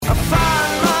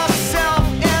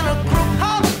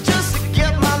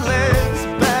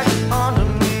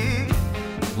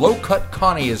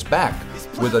Connie is back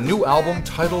with a new album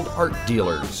titled Art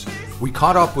Dealers. We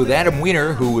caught up with Adam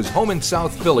Weiner, who was home in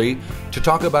South Philly, to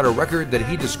talk about a record that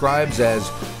he describes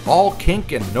as all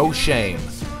kink and no shame.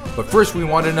 But first we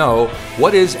want to know,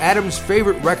 what is Adam's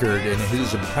favorite record in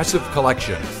his impressive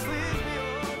collection?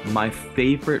 My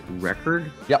favorite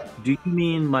record? Yep. Do you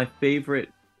mean my favorite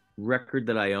record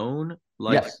that I own?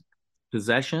 Like Yes.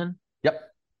 possession? Yep.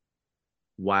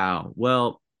 Wow.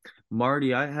 Well,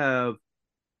 Marty, I have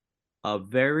a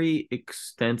very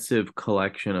extensive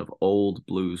collection of old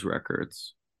blues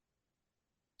records.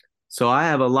 So I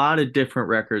have a lot of different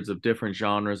records of different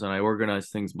genres, and I organize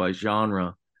things by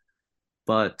genre.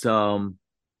 But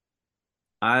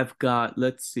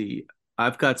let's see,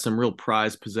 I've got some real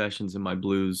prized possessions in my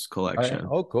blues collection.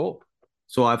 Oh, cool.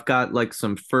 So I've got like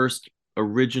some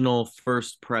original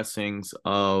first pressings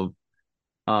of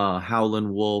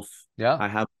Howlin' Wolf. Yeah. I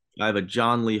have a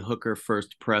John Lee Hooker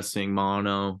first pressing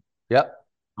mono. Yep.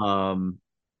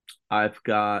 I've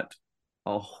got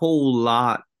a whole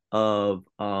lot of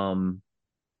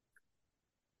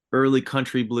early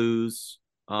country blues,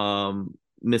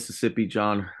 Mississippi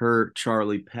John Hurt,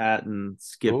 Charlie Patton,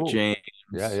 Skip Ooh. James.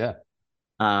 Yeah.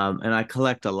 And I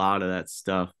collect a lot of that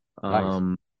stuff.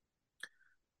 Nice.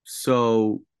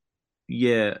 So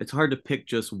yeah, it's hard to pick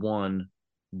just one,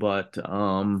 but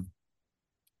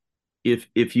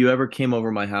if you ever came over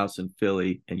my house in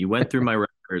Philly and you went through my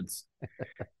records,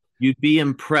 you'd be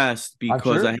impressed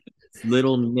because sure. I have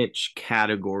little niche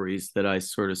categories that I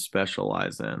sort of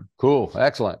specialize in. Cool.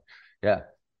 Excellent. Yeah.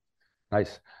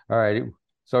 Nice. All right.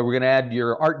 So we're going to add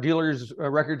your Art Dealers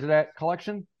record to that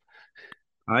collection?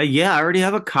 Yeah, I already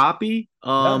have a copy.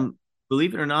 Yeah.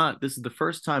 Believe it or not, this is the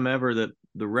first time ever that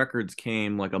the records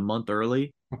came like a month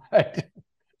early. Right.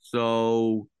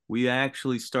 So we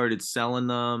actually started selling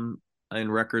them in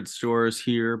record stores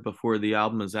here before the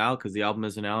album is out, because the album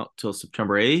isn't out till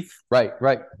September 8th. Right.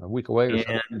 A week away or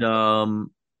something. And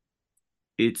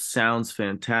it sounds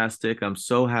fantastic. I'm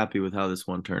so happy with how this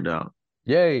one turned out.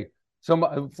 Yay.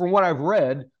 So from what I've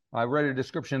read, I read a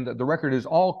description that the record is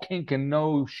all kink and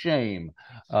no shame.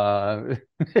 Elaborate,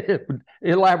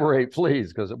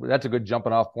 please, because that's a good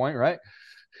jumping off point, right?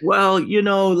 Well,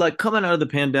 like coming out of the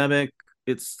pandemic,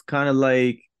 it's kind of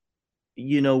like,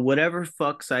 whatever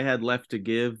fucks I had left to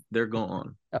give, they're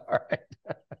gone. All right.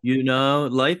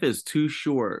 Life is too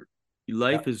short.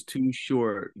 Life is too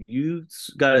short. You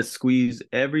got to squeeze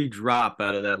every drop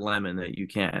out of that lemon that you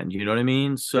can. You know what I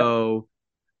mean? So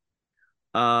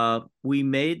we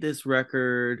made this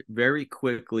record very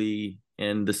quickly,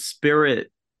 and the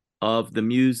spirit of the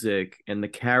music and the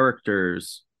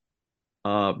characters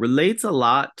relates a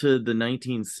lot to the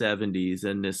 1970s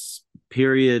and this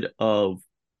period of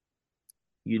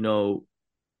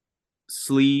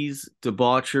sleaze,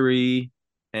 debauchery,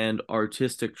 and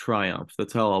artistic triumph.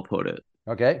 That's how I'll put it.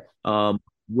 Okay.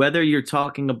 Whether you're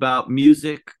talking about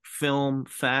music, film,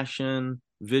 fashion,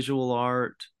 visual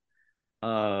art,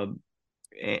 all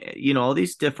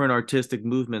these different artistic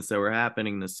movements that were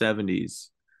happening in the 70s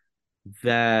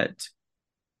that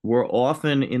were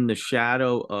often in the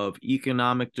shadow of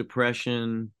economic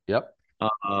depression, Yep.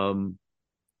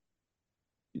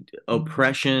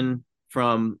 oppression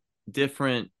from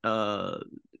different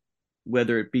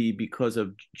whether it be because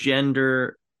of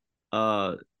gender,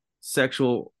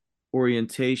 sexual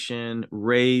orientation,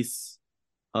 race,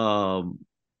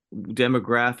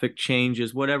 demographic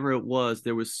changes, whatever it was.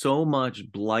 There was so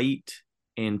much blight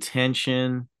and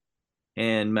tension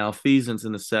and malfeasance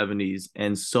in the 70s,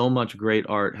 and so much great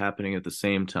art happening at the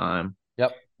same time.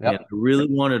 Yep. And I really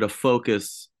wanted to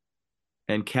focus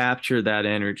and capture that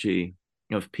energy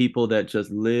of people that just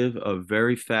live a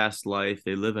very fast life.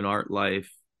 They live an art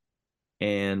life,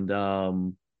 and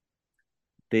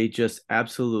they just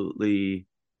absolutely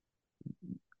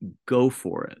go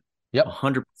for it. Yep.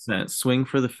 100% swing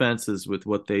for the fences with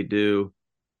what they do,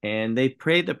 and they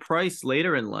pay the price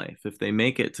later in life if they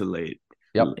make it to late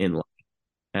in life.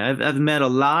 And I've met a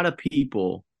lot of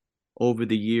people over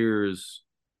the years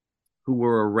who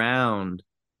were around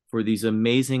for these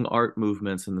amazing art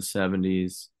movements in the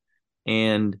 70s,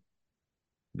 and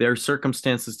their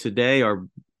circumstances today are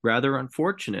rather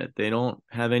unfortunate. They don't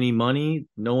have any money.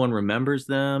 No one remembers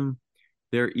them.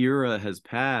 Their era has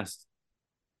passed,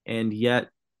 and yet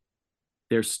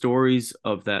their stories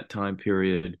of that time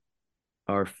period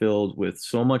are filled with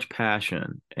so much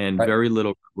passion and very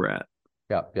little regret.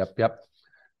 Yep.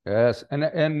 Yes,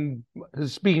 and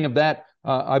speaking of that,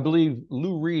 I believe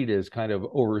Lou Reed is kind of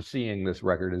overseeing this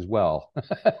record as well.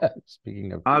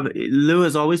 Speaking of, Lou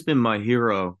has always been my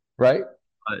hero, right?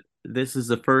 But this is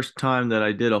the first time that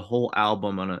I did a whole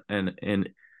album on and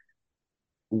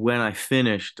when I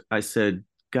finished, I said,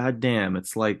 God damn,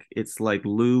 it's like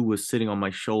Lou was sitting on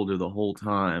my shoulder the whole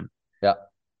time. Yeah.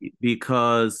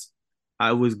 Because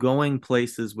I was going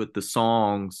places with the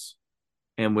songs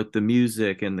and with the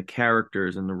music and the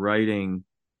characters and the writing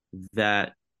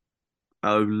that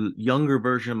a younger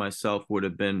version of myself would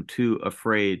have been too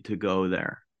afraid to go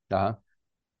there. Uh-huh.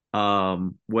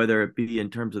 Whether it be in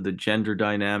terms of the gender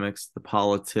dynamics, the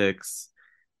politics,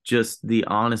 just the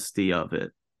honesty of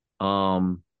it.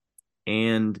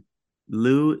 And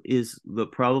Lou is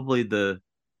probably the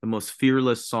most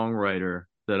fearless songwriter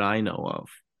that I know of.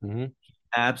 Mm-hmm.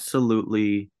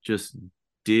 Absolutely just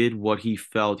did what he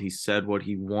felt. He said what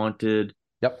he wanted.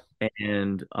 Yep.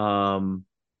 And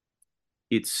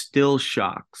it still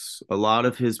shocks. A lot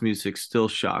of his music still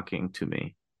shocking to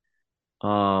me.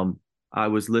 I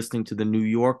was listening to the New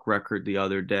York record the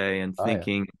other day and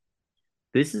thinking,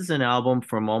 this is an album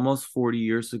from almost 40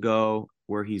 years ago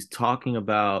where he's talking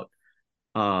about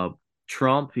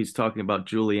Trump. He's talking about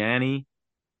Giuliani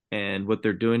and what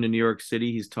they're doing in New York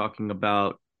City. He's talking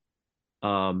about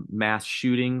mass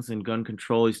shootings and gun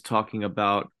control. He's talking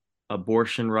about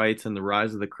abortion rights and the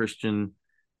rise of the Christian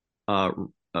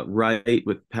right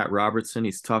with Pat Robertson.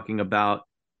 He's talking about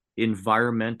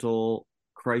environmental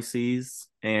crises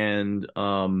and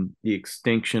the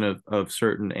extinction of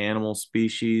certain animal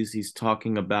species. He's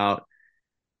talking about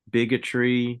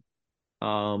bigotry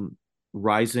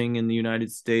rising in the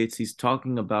United States. He's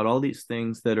talking about all these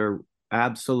things that are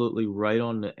absolutely right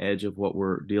on the edge of what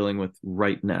we're dealing with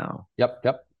right now. Yep.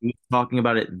 He was talking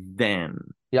about it then.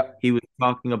 Yep. He was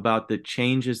talking about the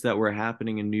changes that were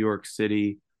happening in New York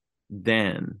City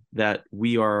then that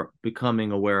we are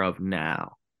becoming aware of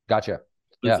now. Gotcha.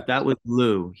 Yeah. That was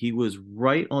Lou. He was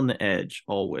right on the edge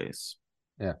always.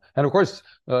 Yeah, and of course,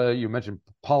 you mentioned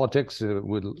politics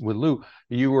with Lou.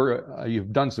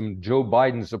 You've done some Joe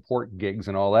Biden support gigs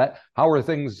and all that. How are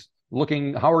things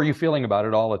looking? How are you feeling about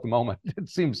it all at the moment? It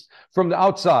seems from the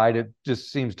outside, it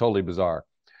just seems totally bizarre.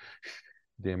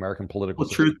 The American political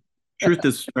system. Truth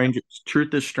is stranger.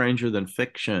 Truth is stranger than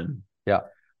fiction. Yeah.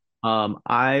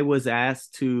 I was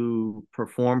asked to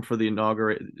perform for the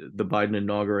Biden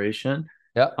inauguration.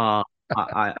 Yeah.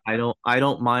 I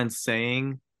don't mind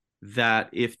saying that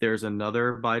if there's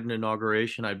another Biden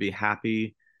inauguration, I'd be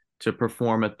happy to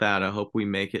perform at that. I hope we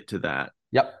make it to that.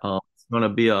 Yep. It's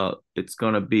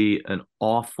gonna be an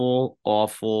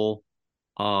awful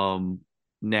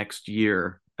next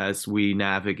year as we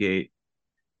navigate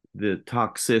the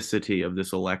toxicity of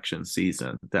this election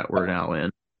season that we're now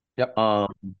in. Yep.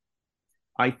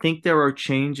 I think there are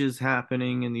changes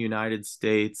happening in the United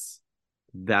States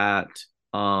that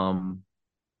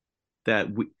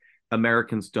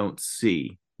Americans don't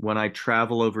see. When I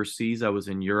travel overseas, I was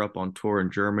in Europe on tour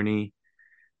in Germany.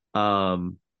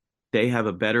 They have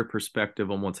a better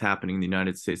perspective on what's happening in the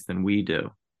United States than we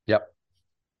do. Yep.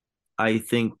 I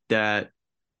think that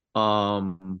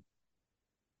other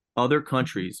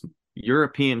countries,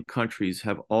 European countries,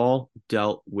 have all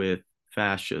dealt with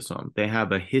fascism. They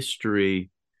have a history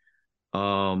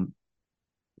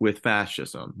with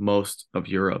fascism, most of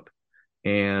Europe.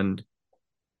 And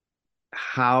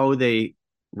how they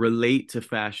relate to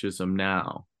fascism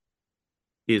now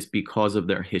is because of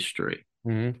their history,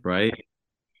 right?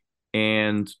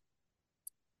 And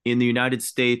in the United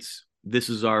States, this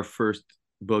is our first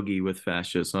boogie with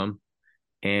fascism,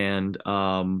 and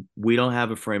we don't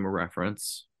have a frame of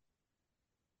reference.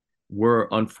 We're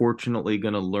unfortunately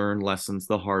going to learn lessons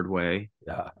the hard way.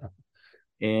 Yeah.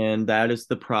 And that is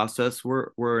the process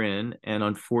we're in. And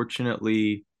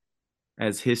unfortunately,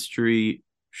 as history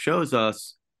shows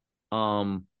us,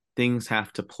 things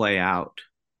have to play out.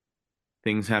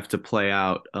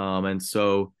 And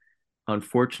so,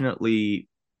 unfortunately,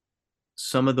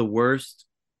 some of the worst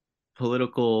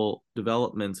political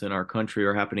developments in our country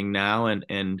are happening now,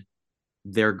 and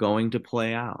they're going to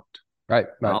play out. Right.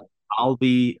 I'll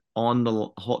be trying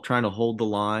to hold the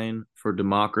line for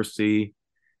democracy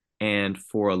and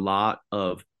for a lot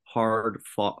of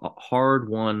hard-won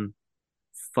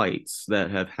fights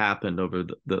that have happened over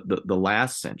the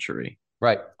last century.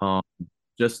 Right.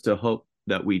 Just to hope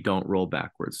that we don't roll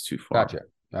backwards too far. Gotcha.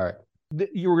 All right.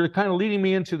 You were kind of leading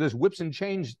me into this Whips and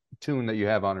Chains tune that you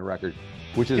have on the record,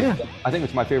 which is, I think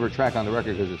it's my favorite track on the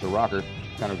record because it's a rocker,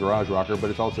 kind of garage rocker, but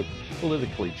it's also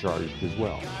politically charged as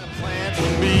well. Plan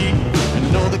for me, I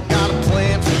know they got a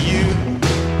plan for you.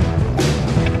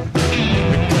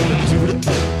 They're gonna do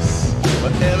to us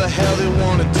whatever hell they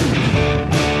wanna do.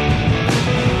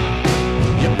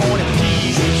 You're born in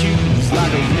P's and Q's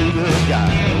like a real good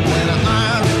guy. When an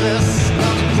iron fist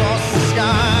comes across the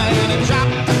sky and he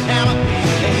dropped the hammer,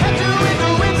 they had to read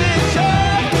the winds in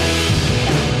charge.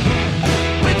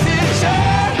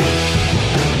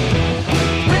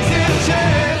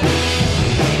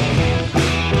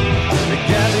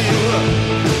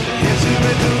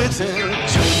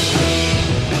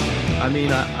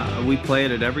 mean, we play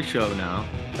it at every show now.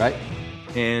 Right.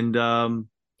 And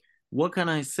what can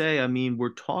I say? I mean,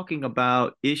 we're talking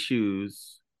about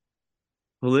issues,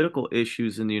 political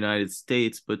issues in the United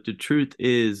States, but the truth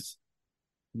is,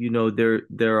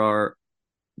 there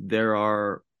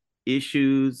are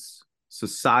issues,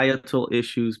 societal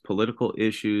issues, political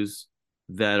issues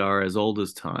that are as old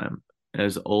as time,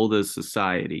 as old as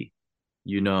society,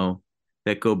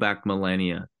 that go back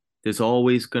millennia. There's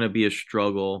always going to be a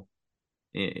struggle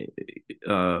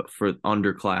for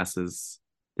underclasses.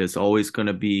 There's always going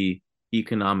to be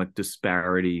economic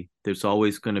disparity. There's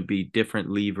always going to be different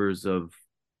levers of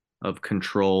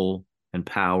control and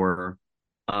power.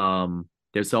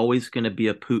 There's always going to be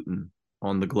a Putin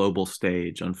on the global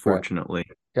stage, unfortunately.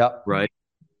 Yeah. Right.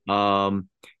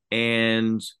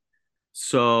 And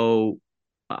so,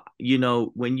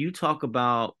 when you talk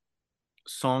about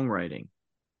songwriting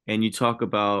and you talk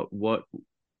about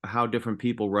how different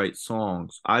people write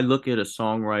songs, I look at a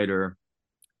songwriter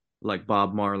like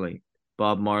Bob Marley.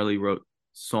 Bob Marley wrote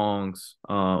songs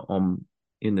in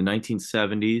the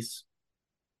 1970s,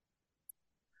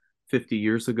 50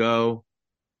 years ago.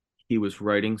 He was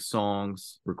writing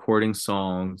songs, recording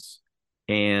songs,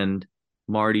 and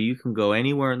Marty, you can go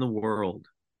anywhere in the world.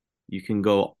 You can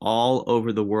go all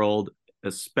over the world,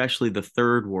 especially the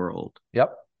third world.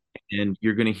 Yep. And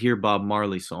you're going to hear Bob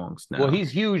Marley songs now. Well,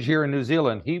 he's huge here in New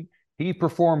Zealand. He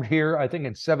performed here, I think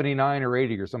in 79 or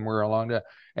 80 or somewhere along that.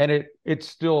 And it's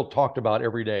still talked about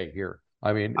every day here.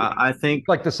 I mean, I think it's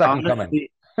like the second coming.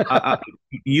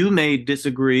 You may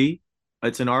disagree.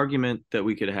 It's an argument that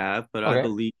we could have, but okay. I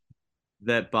believe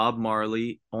that Bob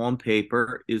Marley on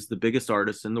paper is the biggest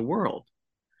artist in the world.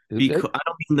 Because I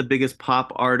don't mean the biggest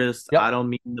pop artist. Yep. I don't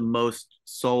mean the most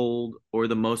sold or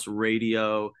the most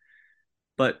radio,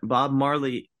 but Bob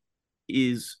Marley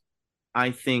is,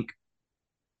 I think,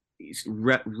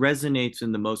 resonates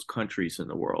in the most countries in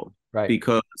the world. Right.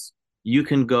 Because you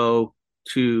can go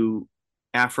to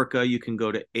Africa, you can go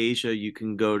to Asia, you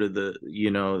can go to the,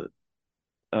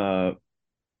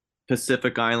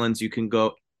 Pacific Islands, you can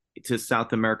go to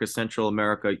South America, Central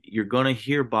America. You're going to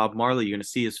hear Bob Marley. You're going to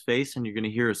see his face and you're going to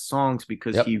hear his songs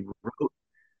because he wrote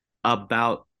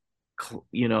about,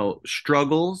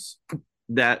 struggles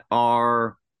that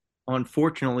are,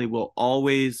 unfortunately, will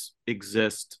always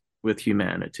exist with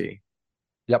humanity.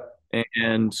 Yep.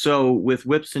 And so with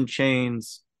Whips and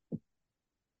Chains,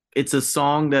 it's a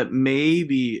song that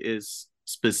maybe is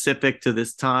specific to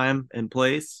this time and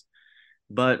place,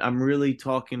 but I'm really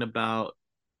talking about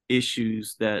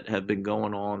issues that have been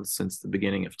going on since the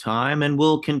beginning of time and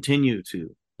will continue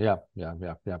to. Yeah.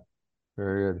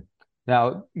 Very good.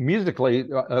 Now, musically,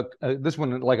 this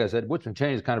one, like I said, Whips and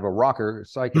Chains is kind of a rocker,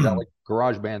 psychedelic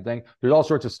garage band thing. There's all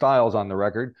sorts of styles on the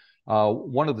record.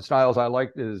 One of the styles I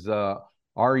liked is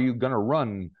Are You Gonna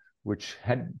Run, which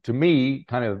had, to me,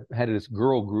 kind of had this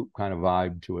girl group kind of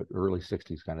vibe to it, early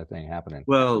 60s kind of thing happening.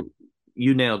 Well,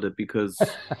 you nailed it because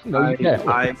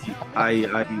I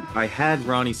had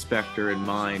Ronnie Spector in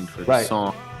mind for the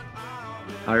song.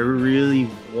 I really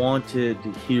wanted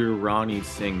to hear Ronnie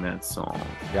sing that song.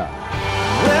 Yeah.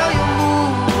 Well, you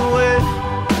move away,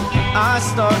 I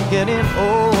start getting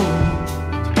old.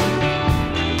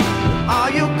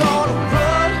 Are you gonna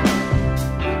run?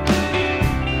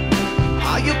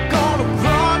 Are you gonna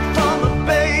run from the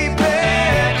baby?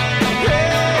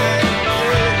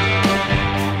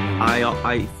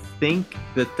 I think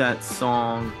that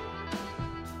song,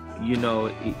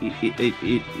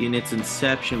 it in its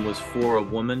inception was for a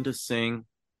woman to sing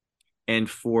and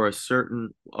for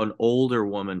an older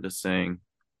woman to sing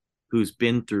who's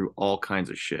been through all kinds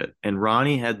of shit. And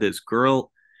Ronnie had this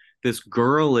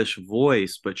girlish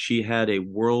voice, but she had a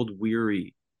world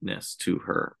weariness to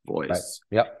her voice.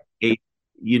 Right.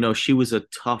 Yep. She was a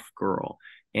tough girl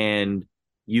and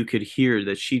you could hear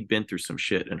that she'd been through some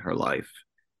shit in her life.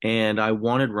 And I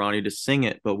wanted Ronnie to sing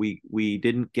it, but we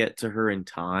didn't get to her in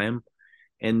time.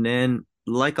 And then,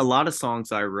 like a lot of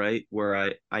songs I write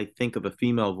where I think of a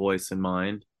female voice in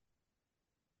mind,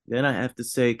 then I have to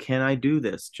say, can I do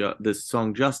this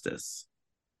song justice?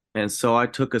 And so I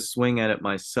took a swing at it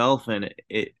myself, and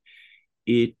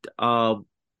it's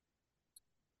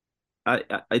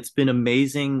been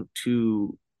amazing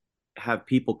to have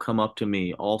people come up to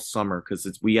me all summer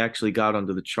because we actually got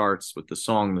onto the charts with the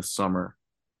song this summer.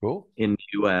 Cool. In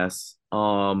the US.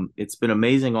 It's been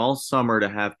amazing all summer to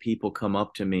have people come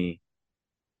up to me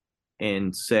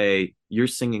and say, you're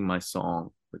singing my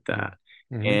song with that.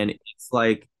 Mm-hmm. And it's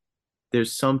like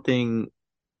there's something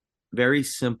very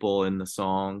simple in the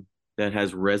song that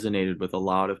has resonated with a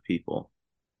lot of people.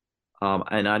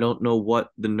 And I don't know what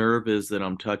the nerve is that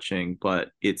I'm touching, but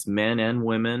it's men and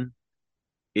women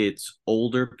it's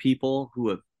older people who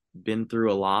have been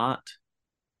through a lot,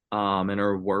 and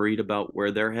are worried about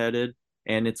where they're headed.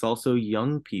 And it's also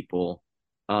young people.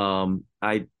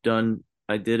 I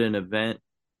did an event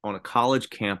on a college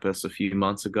campus a few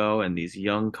months ago, and these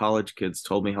young college kids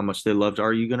told me how much they loved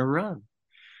Are You Gonna Run?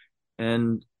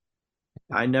 And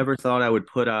I never thought I would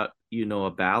put out, a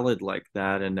ballad like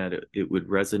that and that it would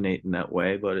resonate in that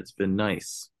way, but it's been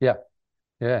nice. Yeah.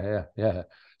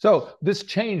 So this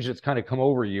change that's kind of come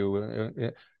over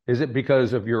you, is it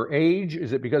because of your age?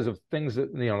 Is it because of things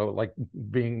that, like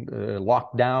being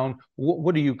locked down?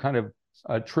 What do you kind of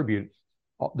attribute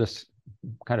this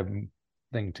kind of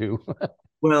thing to?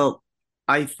 Well,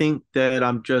 I think that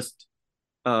I'm just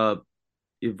uh,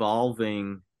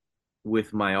 evolving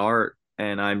with my art,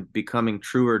 and I'm becoming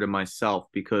truer to myself,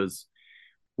 because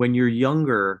when you're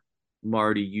younger,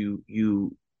 Marty,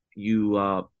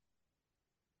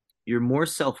 you're more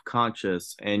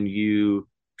self-conscious, and you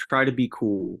try to be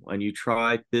cool, and you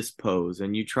try this pose,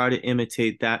 and you try to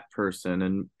imitate that person,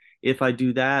 and if I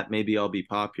do that, maybe I'll be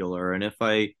popular, and it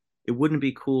wouldn't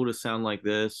be cool to sound like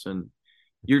this, and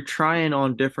you're trying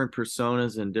on different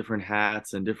personas and different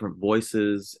hats and different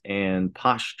voices and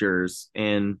postures.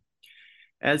 And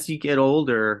as you get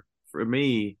older, for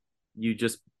me, you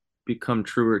just become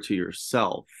truer to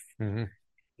yourself. Mm-hmm.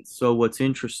 So what's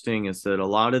interesting is that a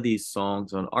lot of these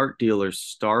songs on Art Dealers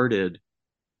started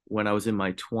when I was in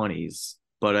my 20s,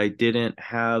 but I didn't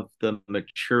have the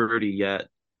maturity yet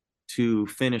to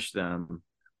finish them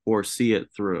or see it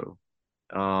through.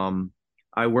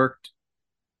 I worked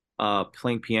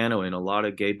playing piano in a lot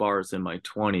of gay bars in my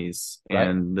 20s, Right.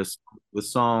 and the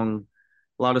song,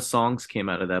 a lot of songs came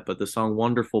out of that, but the song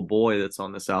Wonderful Boy that's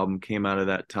on this album came out of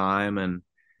that time. And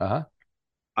Uh-huh.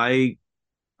 I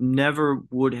never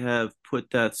would have put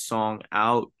that song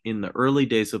out in the early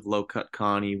days of Low Cut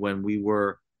Connie, when we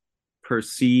were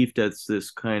perceived as this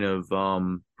kind of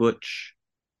butch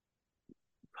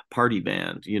party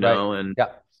band, Right. and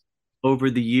Yeah. over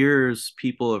the years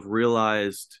people have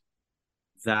realized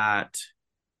that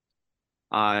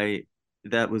I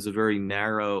that was a very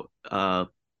narrow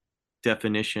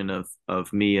definition of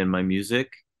me and my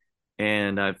music,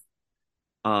 and I've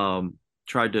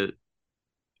tried to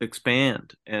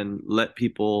expand and let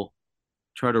people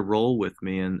try to roll with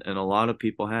me, and a lot of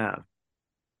people have.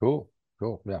 Cool.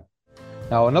 Yeah.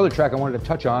 Now, another track I wanted to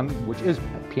touch on, which is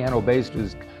piano based,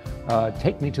 is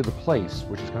 "Take Me to the Place,"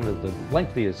 which is kind of the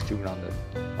lengthiest tune on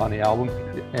the album,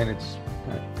 and it's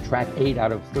track 8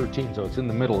 out of 13, so it's in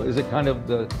the middle. Is it kind of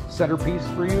the centerpiece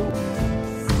for you?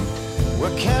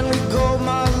 Where can we go,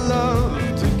 my love,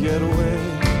 to get away?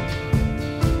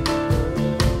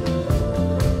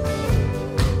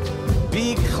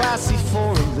 Be classy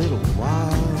for a little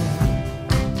while.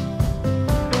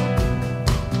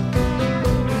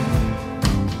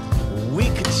 We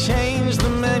could change the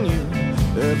menu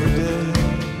every day.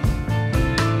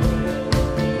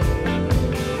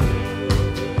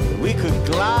 We could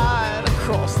glide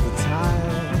across the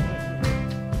tile.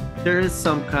 There is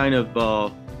some kind of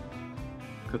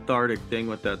cathartic thing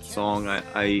with that song.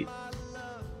 I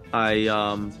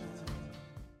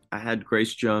had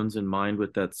Grace Jones in mind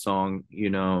with that song.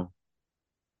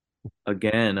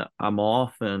 Again, I'm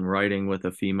often writing with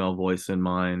a female voice in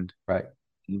mind. Right.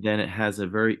 And then it has a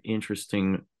very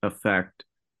interesting effect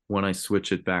when I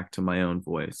switch it back to my own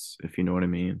voice, if you know what I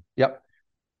mean. Yep.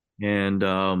 And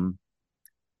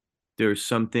there's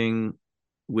something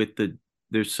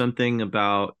there's something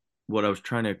about what I was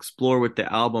trying to explore with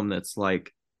the album that's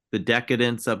like the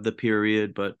decadence of the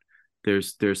period, but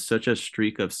there's such a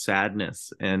streak of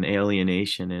sadness and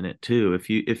alienation in it too. If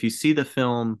you see the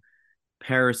film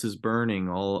Paris is Burning,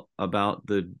 all about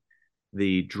the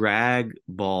drag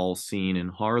ball scene in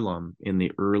Harlem in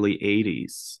the early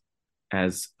 80s,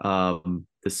 as the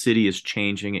city is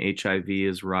changing, HIV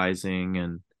is rising,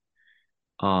 and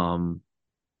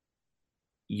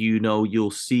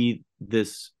you'll see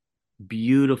this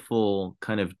beautiful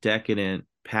kind of decadent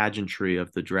pageantry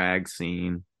of the drag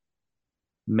scene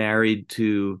married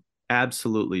to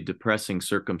absolutely depressing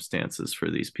circumstances for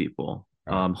these people.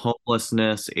 Right.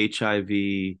 Homelessness,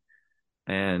 HIV,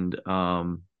 and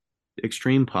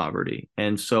extreme poverty.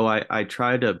 And so I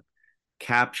try to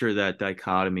capture that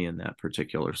dichotomy in that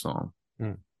particular song.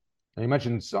 You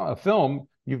mentioned a film.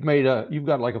 You've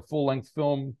got like a full-length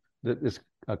film that is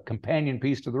a companion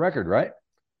piece to the record, right?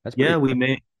 That's yeah. We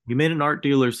made an Art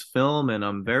Dealers film, and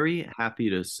I'm very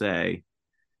happy to say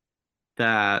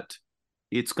that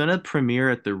it's going to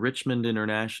premiere at the Richmond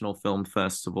International Film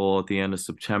Festival at the end of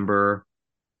September.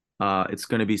 It's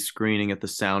going to be screening at the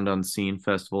Sound Unseen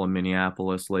Festival in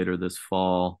Minneapolis later this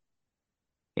fall.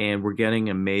 And we're getting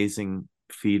amazing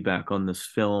feedback on this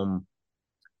film.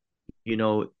 You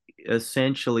know,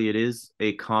 essentially it is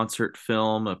a concert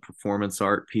film, a performance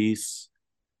art piece,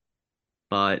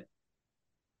 but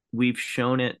we've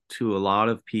shown it to a lot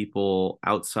of people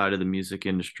outside of the music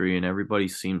industry, and everybody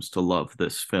seems to love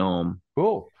this film.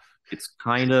 Cool. It's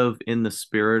kind of in the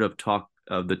spirit of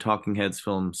the Talking Heads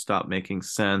film Stop Making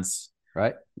Sense,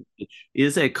 right? Which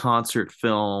is a concert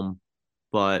film,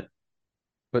 but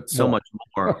so more. much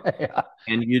more. Yeah.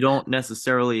 And you don't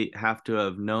necessarily have to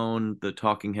have known the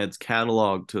Talking Heads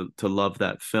catalog to love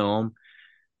that film.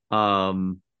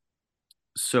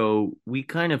 So we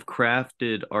kind of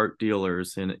crafted Art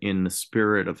Dealers in the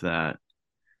spirit of that.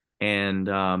 And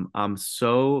I'm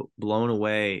so blown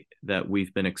away that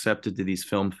we've been accepted to these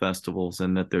film festivals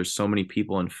and that there's so many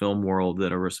people in film world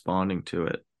that are responding to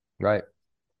it. Right.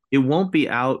 It won't be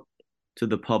out to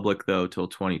the public though till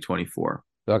 2024.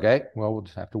 Okay. Well, we'll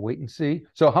just have to wait and see.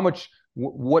 So how much,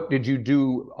 what did you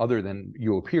do other than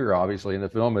you appear obviously in the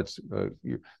film?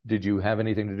 Did you have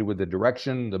anything to do with the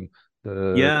direction?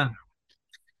 Yeah.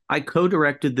 I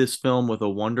co-directed this film with a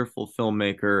wonderful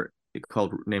filmmaker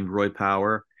named Roy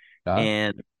Power.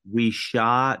 And we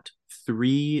shot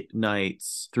 3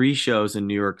 shows in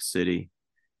New York City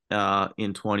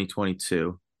in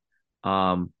 2022.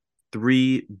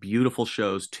 3 beautiful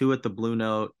shows, 2 at the Blue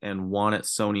Note and 1 at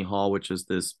Sony Hall, which is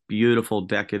this beautiful,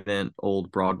 decadent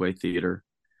old Broadway theater.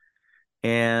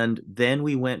 And then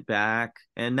we went back,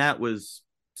 and that was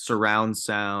surround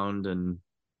sound and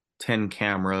 10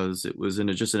 cameras. It was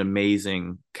just an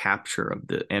amazing capture of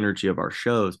the energy of our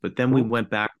shows. But then we went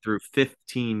back through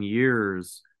 15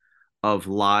 years of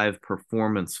live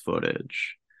performance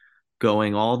footage,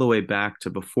 going all the way back to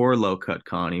before Low Cut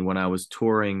Connie, when I was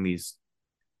touring these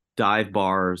dive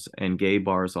bars and gay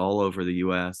bars all over the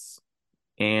US.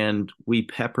 And we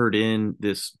peppered in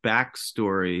this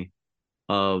backstory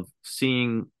of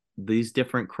seeing these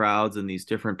different crowds and these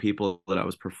different people that I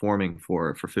was performing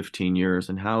for 15 years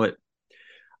and how it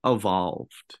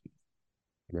evolved.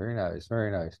 Very nice,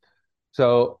 very nice.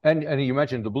 So, and you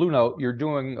mentioned the Blue Note. You're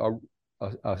doing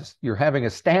you're having a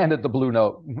stand at the Blue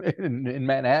Note in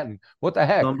Manhattan. What the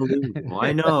heck? Unbelievable.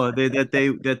 I know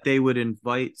that they would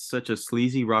invite such a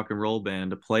sleazy rock and roll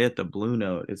band to play at the Blue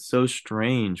Note. It's so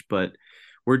strange, but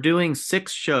we're doing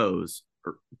 6 shows,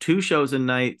 2 shows a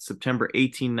night, September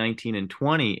 18, 19, and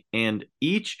 20. And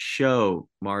each show,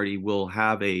 Marty, will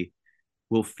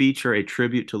feature a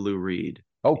tribute to Lou Reed.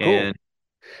 Oh, cool. And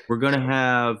we're going to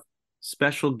have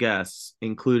special guests,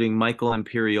 including Michael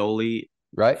Imperioli,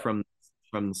 right, from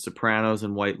The Sopranos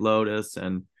and White Lotus,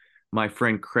 and my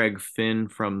friend Craig Finn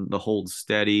from The Hold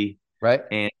Steady, right,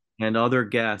 and other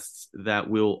guests that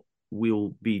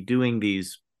we'll be doing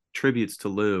these tributes to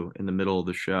Lou in the middle of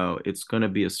the show. It's going to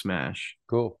be a smash.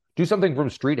 Cool. Do something from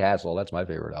Street Hassle. That's my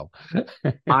favorite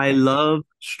album. I love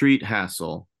Street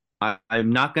Hassle.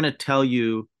 I'm not going to tell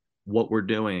you what we're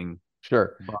doing.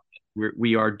 Sure. But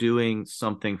we are doing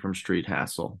something from Street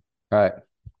Hassle. All right.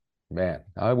 Man,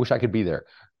 I wish I could be there.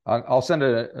 I'll send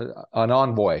an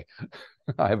envoy.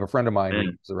 I have a friend of mine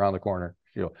who's around the corner.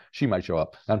 She might show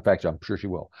up. In fact, I'm sure she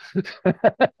will.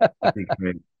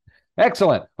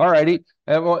 Excellent. All righty.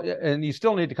 And you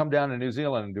still need to come down to New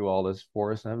Zealand and do all this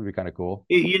for us. That would be kind of cool.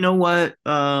 You know what?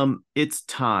 It's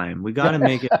time. We got to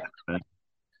make it happen.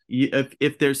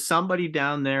 If there's somebody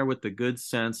down there with the good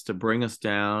sense to bring us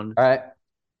down, all right,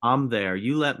 I'm there.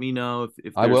 You let me know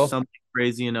if there's something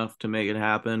crazy enough to make it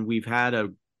happen. We've had a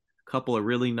couple of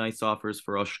really nice offers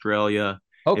for Australia.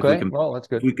 Okay, well, that's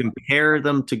good. If we can pair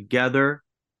them together,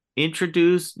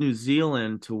 introduce New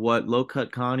Zealand to what Low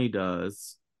Cut Connie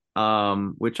does,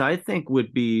 which I think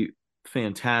would be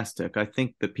fantastic. I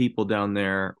think the people down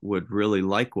there would really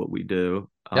like what we do.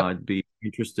 Yep. I'd be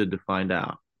interested to find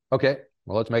out. Okay,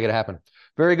 well, let's make it happen.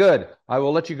 Very good. I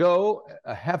will let you go.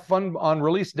 Have fun on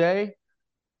release day.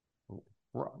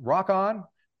 Rock on.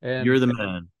 And you're the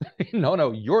man.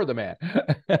 No, you're the man.